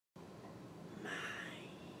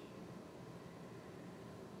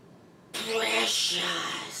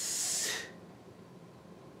delicious!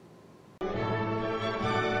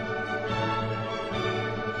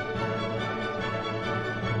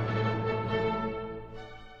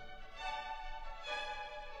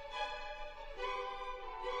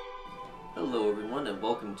 Hello everyone, and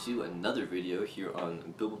welcome to another video here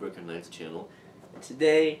on Blu-Ray channel. And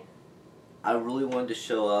today, I really wanted to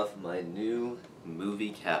show off my new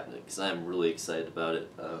movie cabinet because I'm really excited about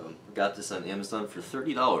it. Got this on Amazon for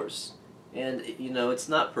 $30, and you know, it's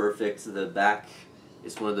not perfect. The back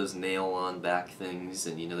is one of those nail-on back things,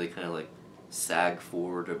 and you know, they kind of like sag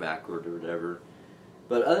forward or backward or whatever.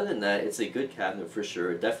 But other than that, it's a good cabinet for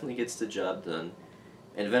sure. It definitely gets the job done,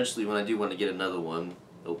 and eventually when I do want to get another one,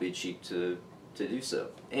 it'll be cheap to do so.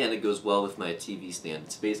 And it goes well with my TV stand.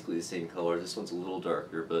 It's basically the same color. This one's a little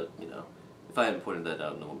darker, but you know, if I hadn't pointed that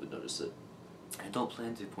out, no one would notice it. I don't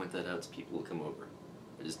plan to point that out to people who come over.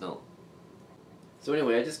 I just don't. So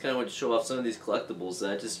anyway, I just kind of wanted to show off some of these collectibles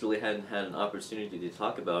that I just really hadn't had an opportunity to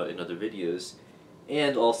talk about in other videos.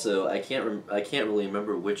 And also, I can't really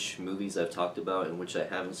remember which movies I've talked about and which I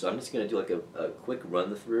haven't, so I'm just going to do like a quick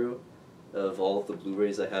run-through of all of the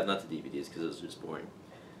Blu-Rays I have, not the DVDs because those are just boring.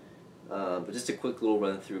 But just a quick little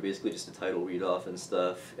run-through, basically just a title read-off and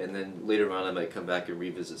stuff, and then later on I might come back and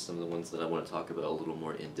revisit some of the ones that I want to talk about a little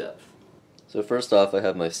more in-depth. So first off, I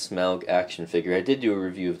have my Smaug action figure. I did do a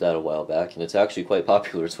review of that a while back, and it's actually quite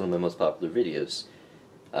popular. It's one of my most popular videos.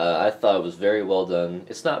 I thought it was very well done.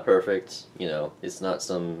 It's not perfect, you know, it's not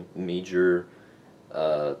some major,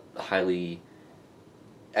 highly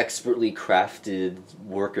expertly crafted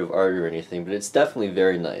work of art or anything, but it's definitely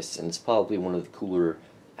very nice, and it's probably one of the cooler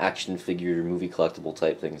action figure movie collectible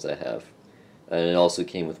type things I have. And it also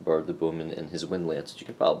came with Bard the Bowman and his wind lance, which you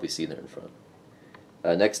can probably see there in front.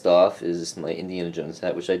 Next off is my Indiana Jones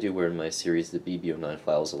hat, which I do wear in my series, the BB-09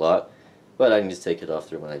 Files, a lot, but I can just take it off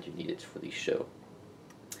there when I do need it for the show.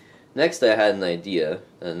 Next, I had an idea,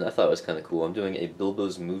 and I thought it was kind of cool. I'm doing a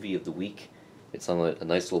Bilbo's Movie of the Week. It's on a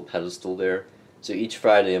nice little pedestal there. So each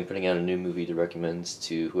Friday I'm putting out a new movie to recommend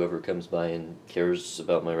to whoever comes by and cares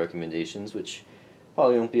about my recommendations, which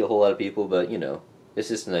probably won't be a whole lot of people, but you know, it's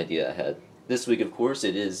just an idea I had. This week, of course,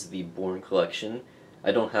 it is the Bourne collection.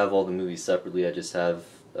 I don't have all the movies separately, I just have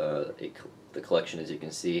the collection, as you can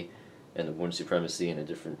see, and the Bourne Supremacy in a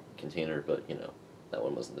different container, but you know, that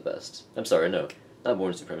one wasn't the best. I'm sorry, no, not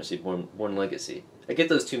Bourne Supremacy, Bourne Legacy. I get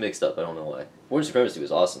those two mixed up, I don't know why. Bourne Supremacy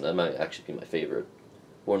was awesome, that might actually be my favorite.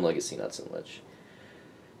 Bourne Legacy, not so much.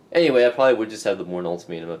 Anyway, I probably would just have the Bourne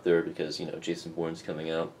Ultimatum up there because, you know, Jason Bourne's coming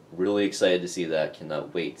out. Really excited to see that,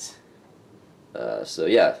 cannot wait. So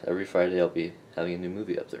yeah, every Friday I'll be having a new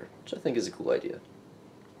movie up there, which I think is a cool idea.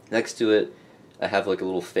 Next to it, I have like a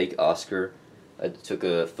little fake Oscar. I took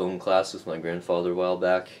a film class with my grandfather a while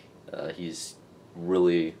back. He's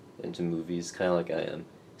really into movies, kind of like I am,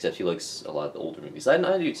 except he likes a lot of the older movies.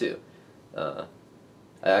 I do too. I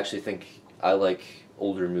actually think I like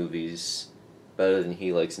older movies better than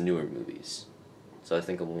he likes newer movies. So I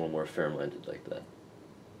think I'm a little more fair-minded like that.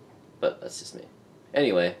 But that's just me.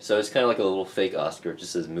 Anyway, so it's kind of like a little fake Oscar. It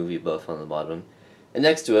just says movie buff on the bottom. And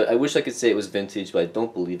next to it, I wish I could say it was vintage, but I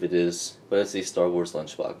don't believe it is. But it's a Star Wars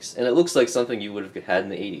lunchbox. And it looks like something you would have had in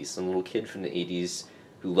the 80s. Some little kid from the 80s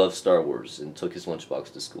who loved Star Wars and took his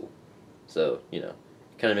lunchbox to school. So, you know,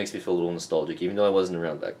 it kind of makes me feel a little nostalgic, even though I wasn't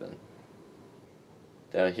around back then.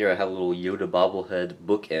 Down here I have a little Yoda bobblehead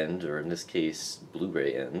bookend, or in this case,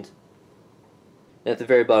 Blu-ray end. And at the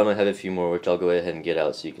very bottom I have a few more, which I'll go ahead and get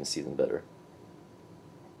out so you can see them better.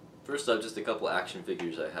 First up, just a couple action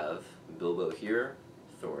figures I have. Bilbo here,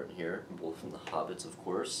 Thorin here, both from the Hobbits, of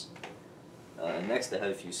course. Next I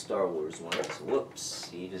have a few Star Wars ones. Whoops,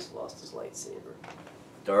 he just lost his lightsaber.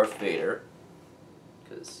 Darth Vader,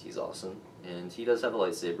 because he's awesome. And he does have a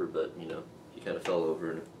lightsaber, but, you know, he kind of fell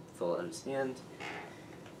over and it fell out of his hand.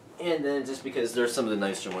 And then, just because they're some of the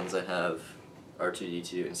nicer ones I have,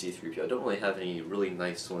 R2-D2 and C-3PO. I don't really have any really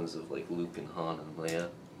nice ones of like Luke and Han and Leia,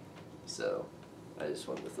 so I just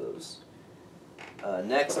went with those.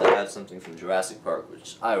 Next I have something from Jurassic Park,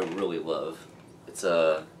 which I really love. It's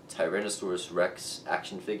a Tyrannosaurus Rex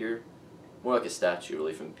action figure, more like a statue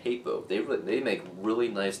really, from Papo. They make really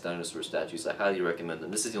nice dinosaur statues. I highly recommend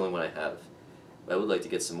them. This is the only one I have, but I would like to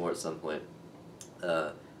get some more at some point.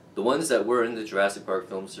 The ones that were in the Jurassic Park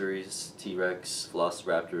film series, T-Rex,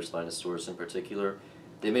 Velociraptor, Spinosaurus in particular,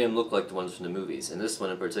 they made them look like the ones from the movies, and this one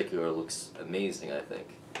in particular looks amazing, I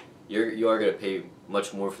think. You are going to pay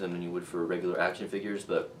much more for them than you would for regular action figures,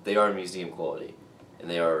 but they are museum quality, and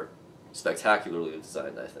they are spectacularly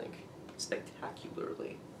designed, I think.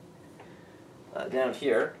 Spectacularly. Down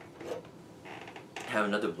here, have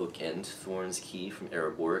another bookend, Thorn's Key from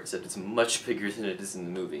Erebor, except it's much bigger than it is in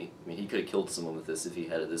the movie. I mean, he could have killed someone with this if he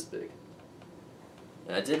had it this big.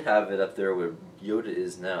 And I did have it up there where Yoda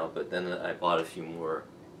is now, but then I bought a few more,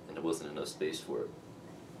 and there wasn't enough space for it.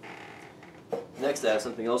 Next, I have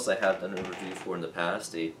something else I have done a review for in the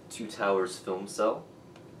past, a Two Towers film cell.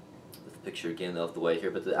 With the picture again out of the way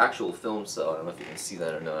here, but the actual film cell, I don't know if you can see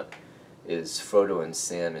that or not, is Frodo and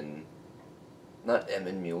Sam and, not Em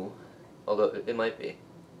and Mule, although it might be.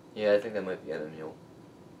 Yeah, I think that might be Em and Mule.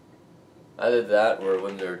 Either that or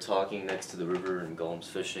when they're talking next to the river and Gollum's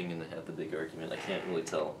fishing and they have the big argument, I can't really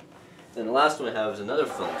tell. And the last one I have is another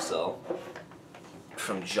film cell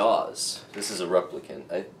from Jaws. This is a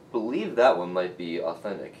replicant. I believe that one might be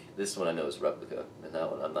authentic. This one I know is replica, and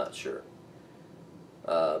that one I'm not sure.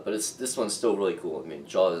 But this one's still really cool. I mean,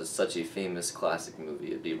 Jaws is such a famous classic movie.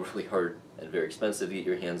 It'd be really hard and very expensive to get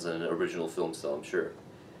your hands on an original film cell, I'm sure.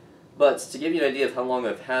 But to give you an idea of how long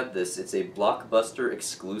I've had this, it's a Blockbuster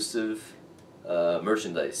exclusive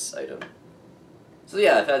merchandise item. So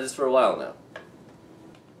yeah, I've had this for a while now.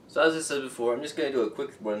 So as I said before, I'm just going to do a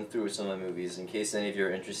quick run through some of my movies in case any of you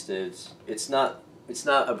are interested. It's not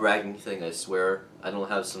a bragging thing, I swear. I don't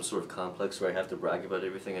have some sort of complex where I have to brag about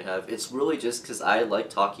everything I have. It's really just because I like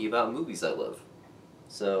talking about movies I love.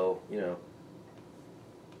 So, you know,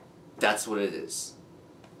 that's what it is.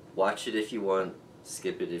 Watch it if you want,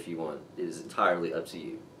 skip it if you want. It is entirely up to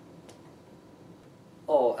you.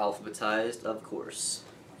 All alphabetized, of course.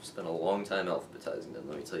 Spent a long time alphabetizing them,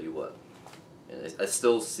 let me tell you what. And I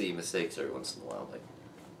still see mistakes every once in a while. Like,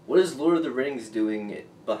 what is Lord of the Rings doing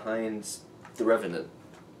behind The Revenant?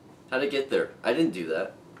 How'd it get there? I didn't do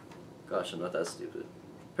that. Gosh, I'm not that stupid.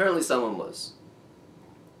 Apparently someone was.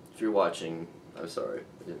 If you're watching, I'm sorry.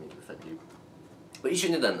 I didn't mean to offend you. But you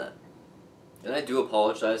shouldn't have done that. And I do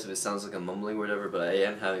apologize if it sounds like I'm mumbling or whatever, but I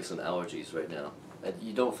am having some allergies right now.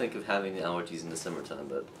 You don't think of having the allergies in the summertime,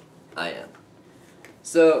 but I am.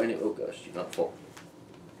 So, anyway, oh gosh, you're not full.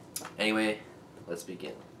 Anyway, let's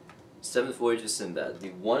begin. Seventh Voyage of Sinbad, the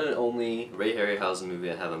one and only Ray Harryhausen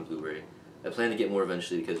movie I have on Blu-ray. I plan to get more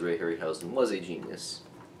eventually because Ray Harryhausen was a genius.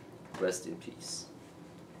 Rest in peace.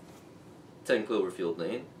 10 Cloverfield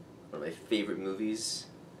Lane, one of my favorite movies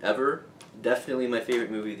ever. Definitely my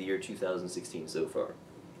favorite movie of the year 2016 so far.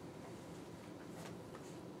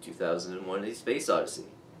 2001: A Space Odyssey.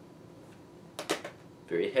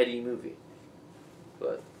 Very heady movie,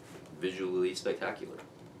 but visually spectacular,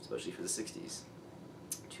 especially for the 60s.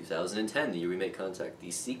 2010, the year we made Contact, the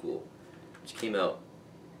sequel, which came out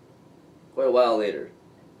quite a while later,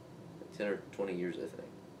 like 10 or 20 years I think.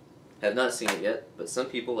 Have not seen it yet, but some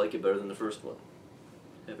people like it better than the first one.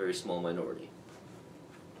 A very small minority.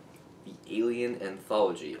 The Alien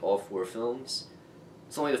Anthology, all 4 films.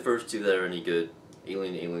 It's only the first 2 that are any good.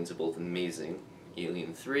 Alien and Aliens are both amazing.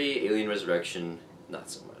 Alien 3, Alien Resurrection, not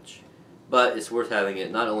so much. But it's worth having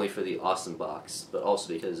it not only for the awesome box, but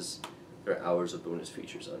also because there are hours of bonus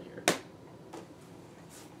features on here.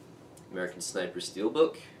 American Sniper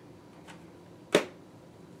Steelbook.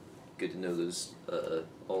 Good to know those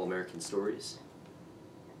all-American stories.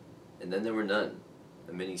 And Then There Were None,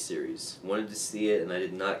 a mini-series. Wanted to see it, and I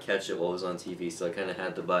did not catch it while it was on TV, so I kind of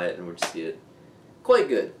had to buy it in order to see it. Quite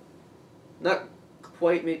good. Not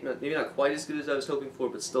quite, maybe not quite as good as I was hoping for,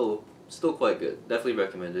 but still quite good. Definitely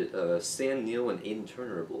recommend it. Sam Neill and Aidan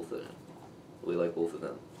Turner are both in it. Really like both of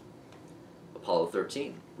them. Apollo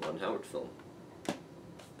 13, Ron Howard film.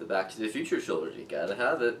 The Back to the Future trilogy, gotta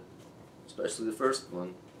have it. Especially the first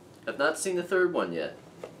one. I've not seen the third one yet.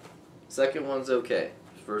 Second one's okay.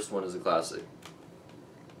 First one is a classic.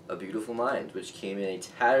 A Beautiful Mind, which came in a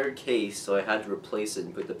tattered case, so I had to replace it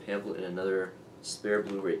and put the pamphlet in another spare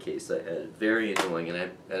Blu-ray case I had. Very annoying,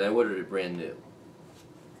 and I ordered it brand new.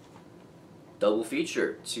 Double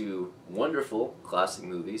feature, 2 wonderful classic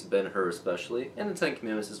movies, Ben-Hur especially, and the Ten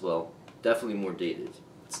Commandments as well. Definitely more dated,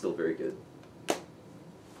 but still very good.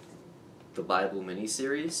 The Bible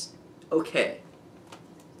miniseries, okay.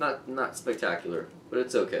 Not spectacular, but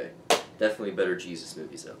it's okay. Definitely better Jesus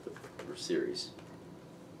movies out there, or series.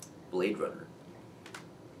 Blade Runner,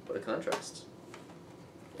 what a contrast.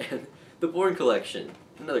 And The Bourne Collection,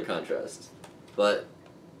 another contrast. But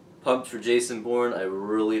pumped for Jason Bourne. I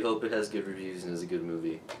really hope it has good reviews and is a good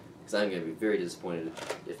movie, because I'm going to be very disappointed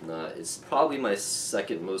if not. It's probably my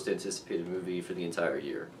second most anticipated movie for the entire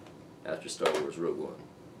year, after Star Wars Rogue One.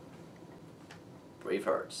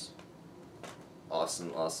 Bravehearts.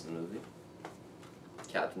 Awesome, awesome movie.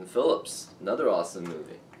 Captain Phillips, another awesome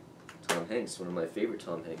movie. Tom Hanks, one of my favorite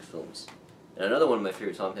Tom Hanks films. And another one of my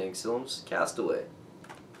favorite Tom Hanks films, Castaway.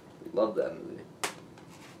 We love that movie.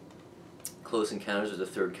 Close Encounters of the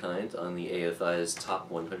Third Kind on the AFI's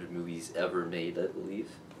top 100 movies ever made, I believe.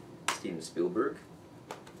 Steven Spielberg.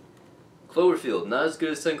 Cloverfield, not as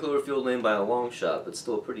good as 10 Cloverfield Lane by a long shot, but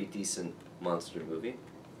still a pretty decent monster movie.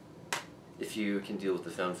 If you can deal with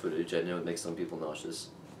the found footage, I know it makes some people nauseous.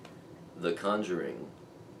 The Conjuring.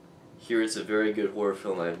 Here it's a very good horror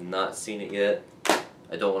film. I have not seen it yet.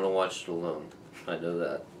 I don't want to watch it alone. I know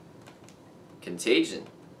that. Contagion.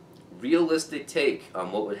 Realistic take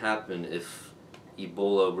on what would happen if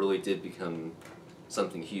Ebola really did become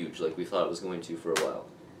something huge like we thought it was going to for a while.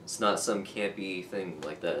 It's not some campy thing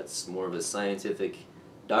like that. It's more of a scientific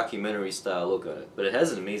documentary style look on it. But it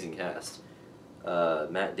has an amazing cast.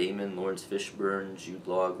 Matt Damon, Lawrence Fishburne, Jude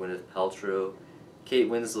Law, Gwyneth Paltrow, Kate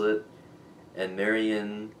Winslet, and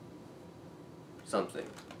Marion something.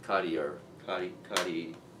 Cotillard.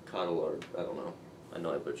 Cotillard. I don't know. I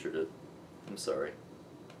know I butchered it. I'm sorry.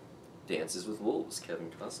 Dances with Wolves,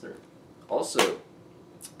 Kevin Costner. Also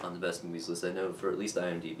on the best movies list, I know for at least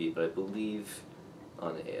IMDb, but I believe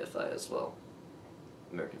on the AFI as well.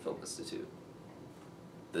 American Film Institute.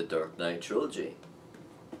 The Dark Knight Trilogy.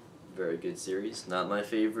 Very good series. Not my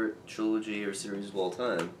favorite trilogy or series of all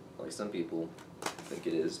time, like some people think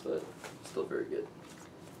it is, but still very good.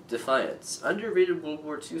 Defiance. Underrated World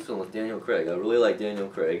War II film with Daniel Craig. I really like Daniel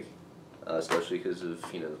Craig, especially because of,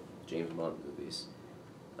 James Bond movies.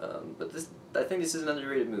 But I think this is an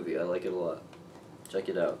underrated movie. I like it a lot. Check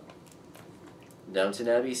it out. Downton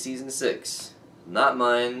Abbey Season 6. Not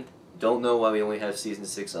mine. Don't know why we only have Season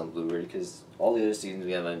 6 on Blu-ray, because all the other seasons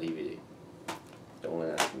we have on DVD. Don't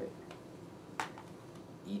want to ask me.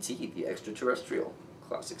 E.T. the Extraterrestrial.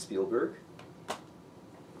 Classic Spielberg.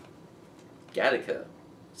 Gattaca.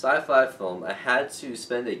 Sci-fi film. I had to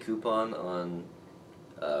spend a coupon on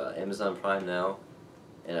Amazon Prime Now,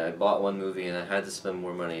 and I bought one movie and I had to spend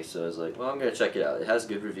more money, so I was like, well, I'm going to check it out. It has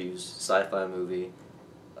good reviews. Sci-fi movie.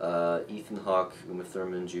 Ethan Hawke, Uma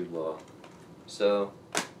Thurman, Jude Law. So,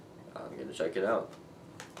 I'm going to check it out.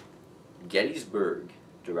 Gettysburg.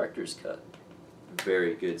 Director's Cut.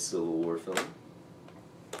 Very good Civil War film.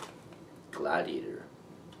 Gladiator.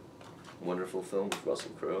 Wonderful film with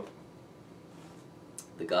Russell Crowe.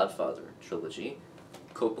 The Godfather trilogy.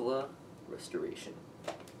 Coppola restoration.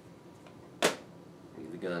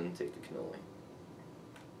 Leave the gun, take the cannoli.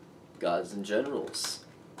 Gods and Generals.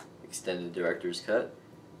 Extended director's cut.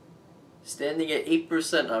 Standing at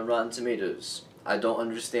 8% on Rotten Tomatoes. I don't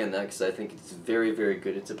understand that because I think it's very, very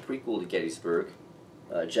good. It's a prequel to Gettysburg.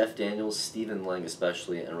 Jeff Daniels, Stephen Lang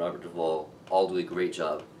especially, and Robert Duvall all do a great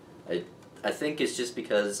job. I think it's just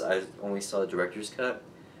because I only saw the director's cut,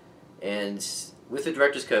 and with the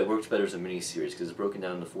director's cut it works better as a miniseries because it's broken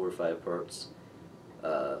down into 4 or 5 parts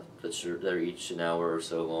that are each an hour or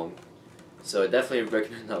so long. So I definitely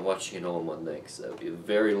recommend not watching it all in one night because that would be a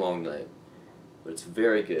very long night. But it's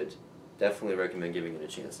very good. Definitely recommend giving it a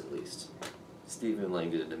chance at least. Stephen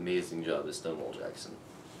Lang did an amazing job as Stonewall Jackson.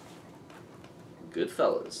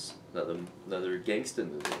 Goodfellas, another gangsta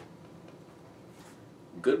movie.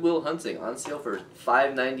 Good Will Hunting, on sale for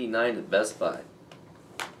 $5.99 at Best Buy.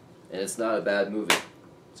 And it's not a bad movie.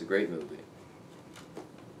 It's a great movie.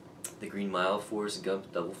 The Green Mile, Forrest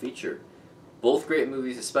Gump double feature. Both great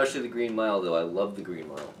movies, especially The Green Mile though. I love The Green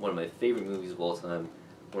Mile. One of my favorite movies of all time.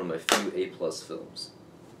 One of my few A+ films.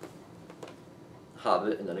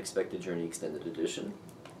 Hobbit, An Unexpected Journey Extended Edition.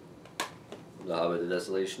 The Hobbit, The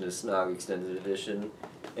Desolation of Smaug Extended Edition.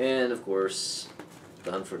 And of course,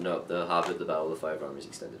 The Hobbit, The Battle of the Five Armies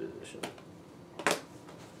Extended Edition.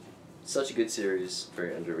 Such a good series,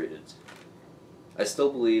 very underrated. I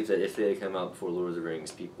still believe that if they had come out before Lord of the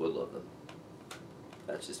Rings, people would love them.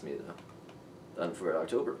 That's just me though. Done for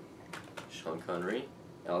October. Sean Connery,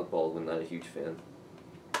 Alec Baldwin, not a huge fan.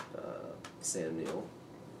 Sam Neill.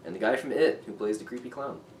 And the guy from It, who plays the creepy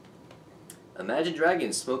clown. Imagine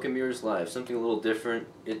Dragons, Smoke and Mirrors Live. Something a little different.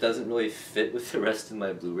 It doesn't really fit with the rest of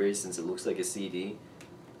my Blu-rays since it looks like a CD.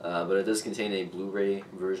 But it does contain a Blu-ray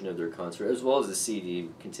version of their concert, as well as a CD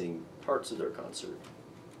containing parts of their concert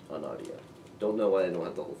on audio. Don't know why they don't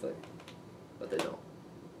have the whole thing, but they don't.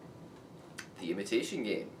 The Imitation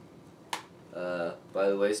Game. By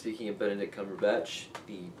the way, speaking of Benedict Cumberbatch,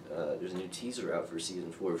 there's a new teaser out for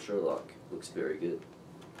Season 4 of Sherlock. Looks very good.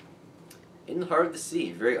 In the Heart of the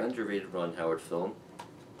Sea, very underrated Ron Howard film.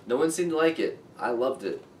 No one seemed to like it. I loved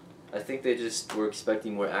it. I think they just were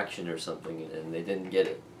expecting more action or something, and they didn't get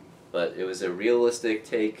it. But it was a realistic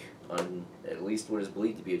take on at least what is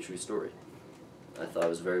believed to be a true story. I thought it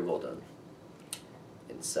was very well done.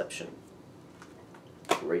 Inception.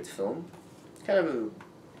 Great film. Kind of a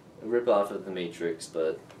rip-off of The Matrix,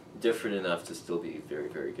 but different enough to still be very,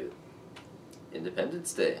 very good.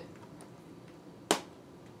 Independence Day.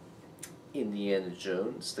 Indiana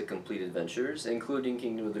Jones, The Complete Adventures, including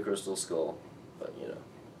Kingdom of the Crystal Skull. But, you know,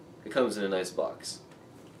 it comes in a nice box.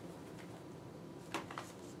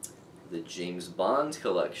 The James Bond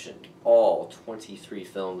collection, all 23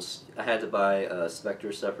 films. I had to buy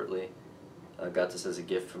Spectre separately. I got this as a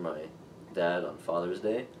gift from my dad on Father's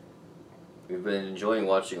Day. We've been enjoying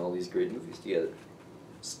watching all these great movies together,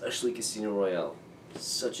 especially Casino Royale.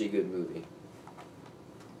 Such a good movie.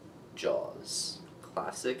 Jaws,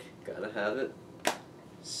 classic, gotta have it.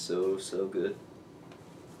 So good.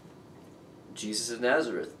 Jesus of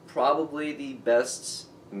Nazareth, probably the best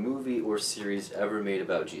movie or series ever made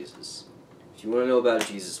about Jesus. If you want to know about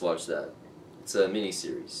Jesus, watch that. It's a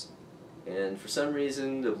mini-series. And for some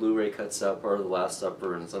reason, the Blu-ray cuts out part of the Last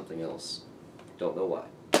Supper and something else. Don't know why,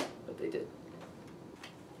 but they did.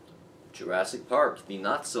 Jurassic Park, the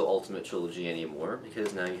not-so-ultimate trilogy anymore,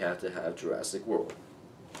 because now you have to have Jurassic World.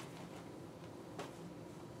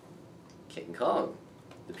 King Kong,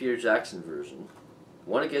 the Peter Jackson version.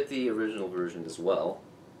 Want to get the original version as well,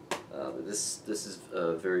 but this is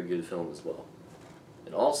a very good film as well.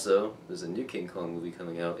 And also, there's a new King Kong movie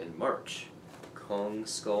coming out in March. Kong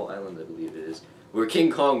Skull Island, I believe it is, where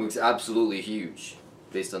King Kong looks absolutely huge,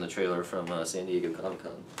 based on the trailer from San Diego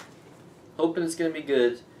Comic-Con. Hoping it's going to be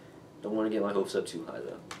good. Don't want to get my hopes up too high,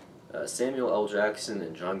 though. Samuel L. Jackson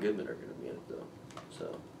and John Goodman are going to be in it, though.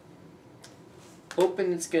 So,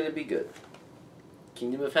 hoping it's going to be good.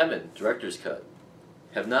 Kingdom of Heaven, Director's Cut.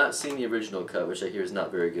 Have not seen the original cut, which I hear is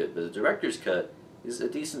not very good, but the Director's Cut is a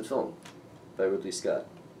decent film by Ridley Scott.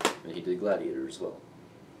 And he did Gladiator as well.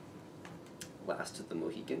 Last of the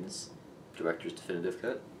Mohicans, Director's Definitive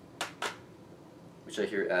Cut, which I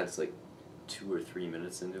hear adds like 2 or 3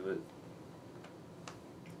 minutes into it.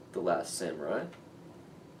 The Last Samurai.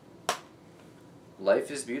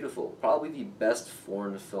 Life is Beautiful, probably the best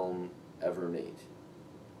foreign film ever made.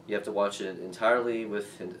 You have to watch it entirely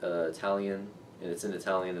with Italian, and it's in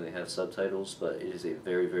Italian and they have subtitles, but it is a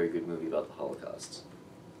very good movie about the Holocaust.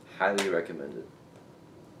 Highly recommended.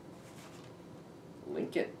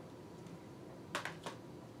 Lincoln.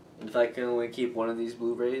 And if I can only keep one of these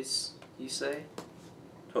Blu-rays, you say?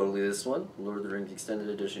 Totally this one, Lord of the Rings Extended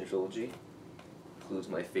Edition Trilogy. Includes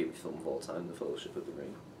my favorite film of all time, The Fellowship of the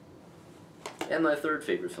Ring. And my third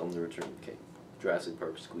favorite film, The Return of the King. Jurassic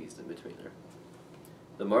Park squeezed in between there.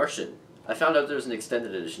 The Martian. I found out there's an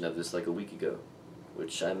extended edition of this like a week ago,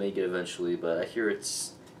 which I may get eventually, but I hear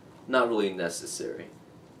it's not really necessary.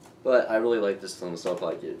 But I really like this film, so I'll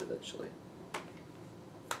probably get it eventually.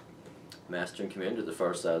 Master and Commander, The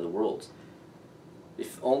Far Side of the World.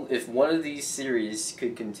 If one of these series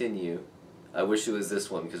could continue, I wish it was this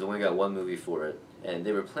one, because I only got one movie for it, and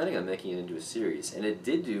they were planning on making it into a series, and it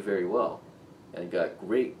did do very well, and it got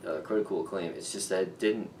great critical acclaim. It's just that it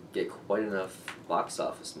didn't get quite enough box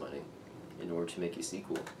office money in order to make a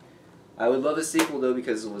sequel. I would love a sequel, though,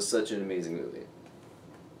 because it was such an amazing movie.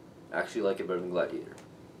 I actually like it better than Gladiator.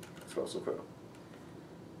 It's Russell Crowe.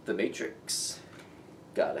 The Matrix.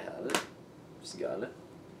 Gotta have it. Just got it.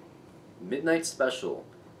 Midnight Special.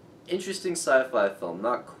 Interesting sci-fi film.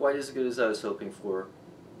 Not quite as good as I was hoping for.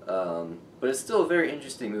 But it's still a very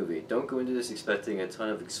interesting movie. Don't go into this expecting a ton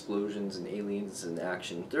of explosions and aliens and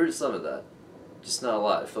action. There is some of that. Just not a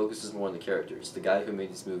lot. It focuses more on the characters. The guy who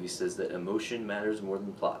made this movie says that emotion matters more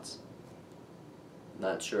than plots.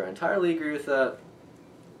 Not sure I entirely agree with that,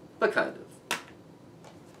 but kind of.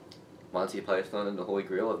 Monty Python and the Holy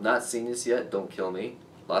Grail. I've not seen this yet. Don't kill me.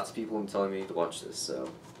 Lots of people have been telling me to watch this, so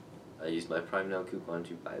I used my Prime Now coupon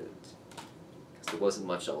to buy it. Because there wasn't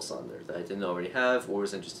much else on there that I didn't already have or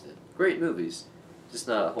was interested in. Great movies, just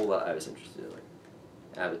not a whole lot I was interested in, like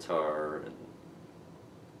Avatar and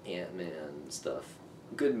Ant-Man and stuff.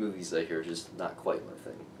 Good movies I hear, just not quite my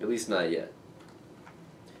thing. At least not yet.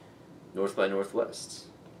 North by Northwest.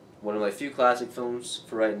 One of my few classic films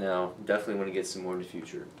for right now. Definitely want to get some more in the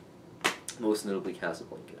future. Most notably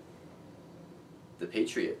Casablanca. The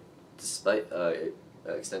Patriot, despite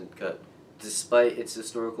extended cut, despite its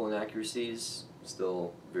historical inaccuracies,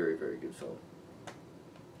 still very good film.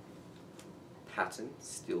 Patton,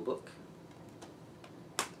 Steelbook.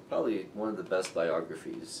 Probably one of the best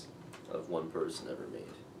biographies of one person ever made.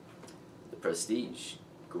 The Prestige,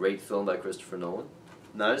 great film by Christopher Nolan.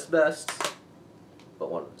 Not his best,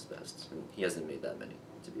 but one of his best. And he hasn't made that many,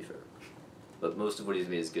 to be fair. But most of what he's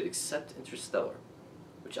made is good, except Interstellar,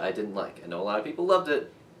 which I didn't like. I know a lot of people loved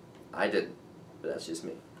it. I didn't, but that's just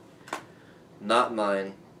me. Not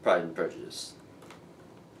mine, Pride and Prejudice.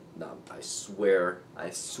 No, I swear,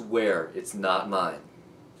 it's not mine.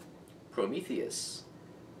 Prometheus.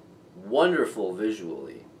 Wonderful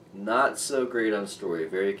visually, Not so great on story,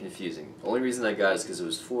 very confusing. The only reason I got it is because it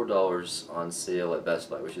was $4 on sale at Best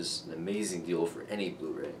Buy, which is an amazing deal for any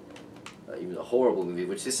Blu-ray. Even a horrible movie,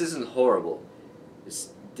 which this isn't horrible.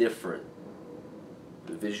 It's different.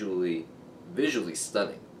 Visually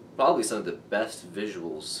stunning. Probably some of the best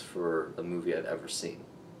visuals for a movie I've ever seen.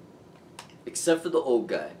 Except for the old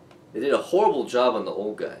guy. They did a horrible job on the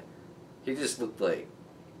old guy. He just looked like...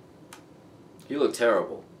 He looked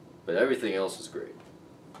terrible. But everything else was great.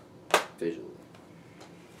 Visually.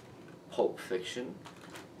 Pulp Fiction.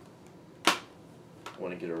 I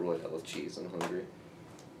want to get a roll with cheese. I'm hungry.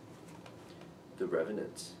 The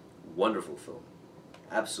Revenant. Wonderful film.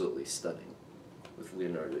 Absolutely stunning. With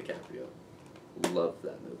Leonardo DiCaprio. Love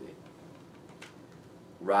that movie.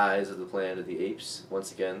 Rise of the Planet of the Apes.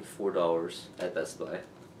 Once again, $4 at Best Buy.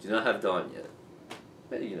 Do not have Dawn yet.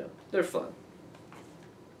 But you know, they're fun.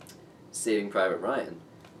 Saving Private Ryan.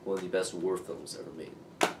 One of the best war films ever made.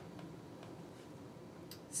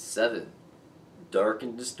 7. Dark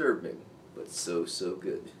and disturbing, but so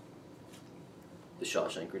good. The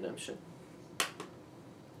Shawshank Redemption.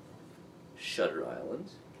 Shutter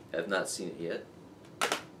Island. Have not seen it yet.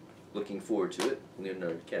 Looking forward to it.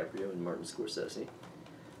 Leonardo DiCaprio and Martin Scorsese.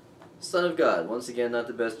 Son of God. Once again, not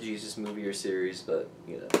the best Jesus movie or series, but,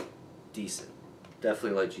 you know, decent.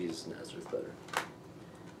 Definitely like Jesus of Nazareth better.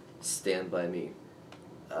 Stand By Me.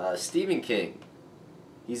 Stephen King.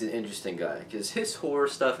 He's an interesting guy, because his horror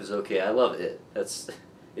stuff is okay. I love it. It's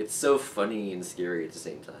so funny and scary at the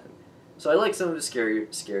same time. So I like some of the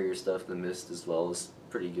scarier stuff. The Mist as well is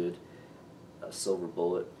pretty good. Silver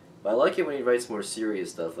Bullet. But I like it when he writes more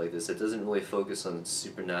serious stuff like this. It doesn't really focus on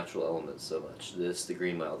supernatural elements so much. The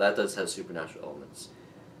Green Mile. That does have supernatural elements.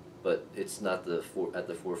 But it's not at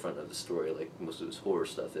the forefront of the story like most of his horror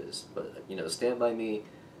stuff is. But, you know, Stand By Me,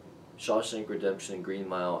 Shawshank Redemption, Green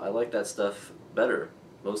Mile, I like that stuff better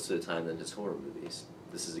most of the time than his horror movies.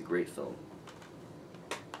 This is a great film.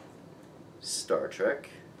 Star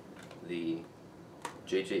Trek, the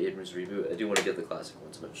J.J. Abrams reboot. I do want to get the classic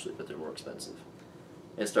ones eventually, but they're more expensive.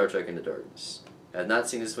 And Star Trek Into Darkness. I have not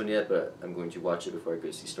seen this one yet, but I'm going to watch it before I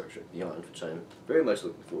go see Star Trek Beyond, which I'm very much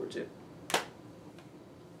looking forward to.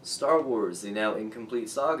 Star Wars, the now incomplete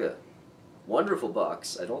saga. Wonderful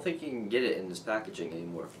box. I don't think you can get it in this packaging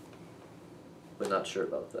anymore. But not sure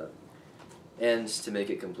about that. And to make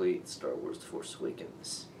it complete, Star Wars The Force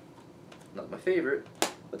Awakens. Not my favorite,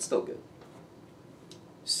 but still good.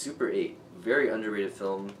 Super 8. Very underrated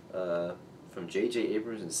film from J.J.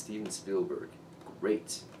 Abrams and Steven Spielberg.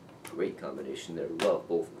 Great combination there. Love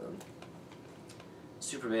both of them.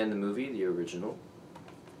 Superman the movie, the original.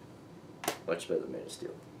 Much better than Man of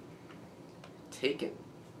Steel. Taken.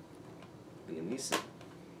 Liam Neeson.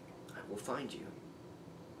 I will find you.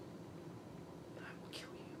 And I will kill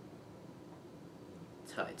you.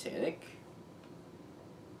 Titanic.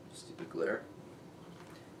 Stupid glare.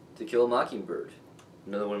 To Kill a Mockingbird.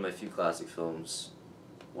 Another one of my few classic films.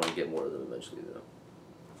 Want to get more of them eventually though.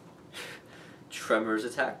 Tremors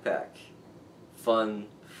Attack Pack. Fun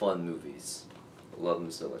movies. I love them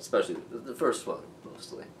so much. Especially the first one,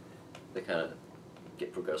 mostly. They kind of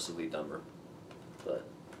get progressively dumber. But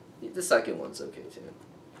the second one's okay too.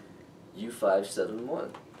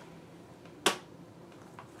 U-571.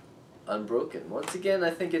 Unbroken. Once again, I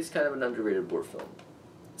think it's kind of an underrated war film.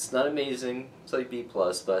 It's not amazing. It's like B+,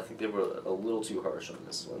 but I think they were a little too harsh on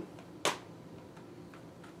this one.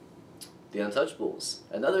 The Untouchables.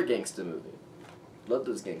 Another gangster movie. Love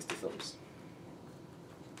those gangster films.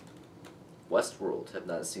 Westworld. Have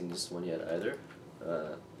not seen this one yet either.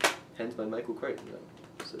 Penned by Michael Crichton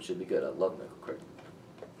though, so it should be good. I love Michael Crichton.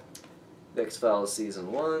 The X-Files Season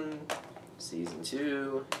 1, Season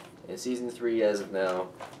 2, and Season 3 as of now.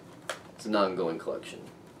 It's an ongoing collection.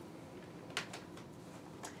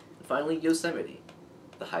 And finally, Yosemite,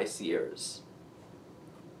 The High Sierras.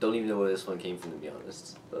 Don't even know where this one came from, to be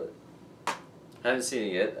honest, but I haven't seen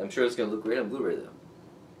it yet. I'm sure it's going to look great on Blu-ray though.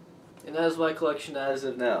 And that is my collection as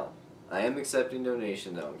of now. I am accepting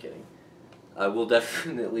donation though, I'm kidding. I will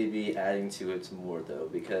definitely be adding to it more though,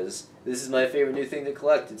 because this is my favorite new thing to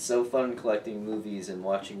collect. It's so fun collecting movies and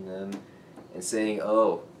watching them and saying,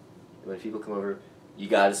 oh, when people come over, you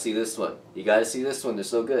gotta see this one. You gotta see this one, they're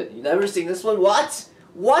so good. You never seen this one? What?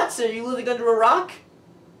 What? Are you living under a rock?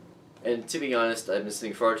 And to be honest, I've been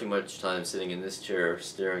spending far too much time sitting in this chair,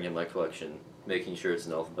 staring at my collection, making sure it's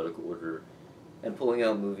in alphabetical order, and pulling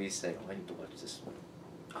out movies saying, oh, I need to watch this one.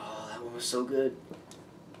 Oh, that one was so good.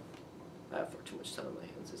 I have far too much time on my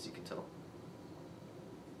hands, as you can tell.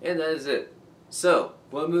 And that is it. So,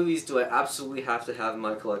 what movies do I absolutely have to have in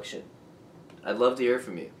my collection? I'd love to hear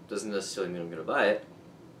from you. Doesn't necessarily mean I'm going to buy it,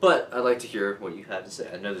 But I'd like to hear what you have to say.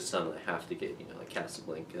 I know there's some that I have to get, you know, like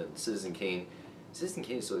Casablanca and Citizen Kane. Citizen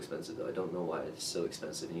Kane is so expensive though. I don't know why it's so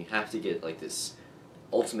expensive. And you have to get like this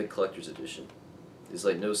Ultimate Collector's Edition. There's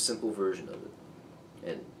like no simple version of it.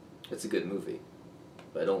 And it's a good movie.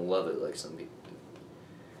 But I don't love it like some people do.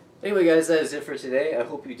 Anyway guys, that is it for today. I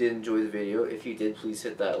hope you did enjoy the video. If you did, please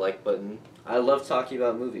hit that like button. I love talking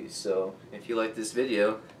about movies, so if you like this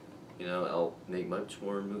video, you know, I'll make much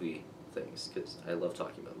more movie things, because I love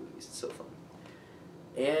talking about movies. It's so fun.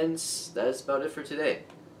 And that's about it for today.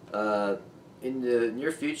 In the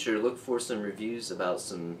near future, look for some reviews about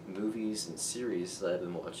some movies and series that I've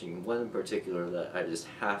been watching. One in particular that I just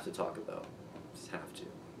have to talk about. Just have to.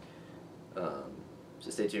 So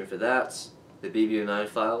stay tuned for that. The BB09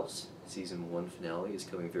 Files Season 1 finale is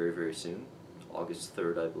coming very, very soon. August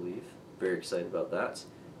 3rd, I believe. Very excited about that.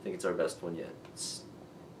 I think it's our best one yet. It's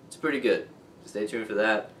pretty good. So stay tuned for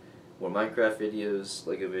that. More Minecraft videos,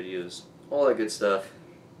 Lego videos, all that good stuff.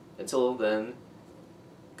 Until then,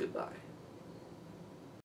 goodbye.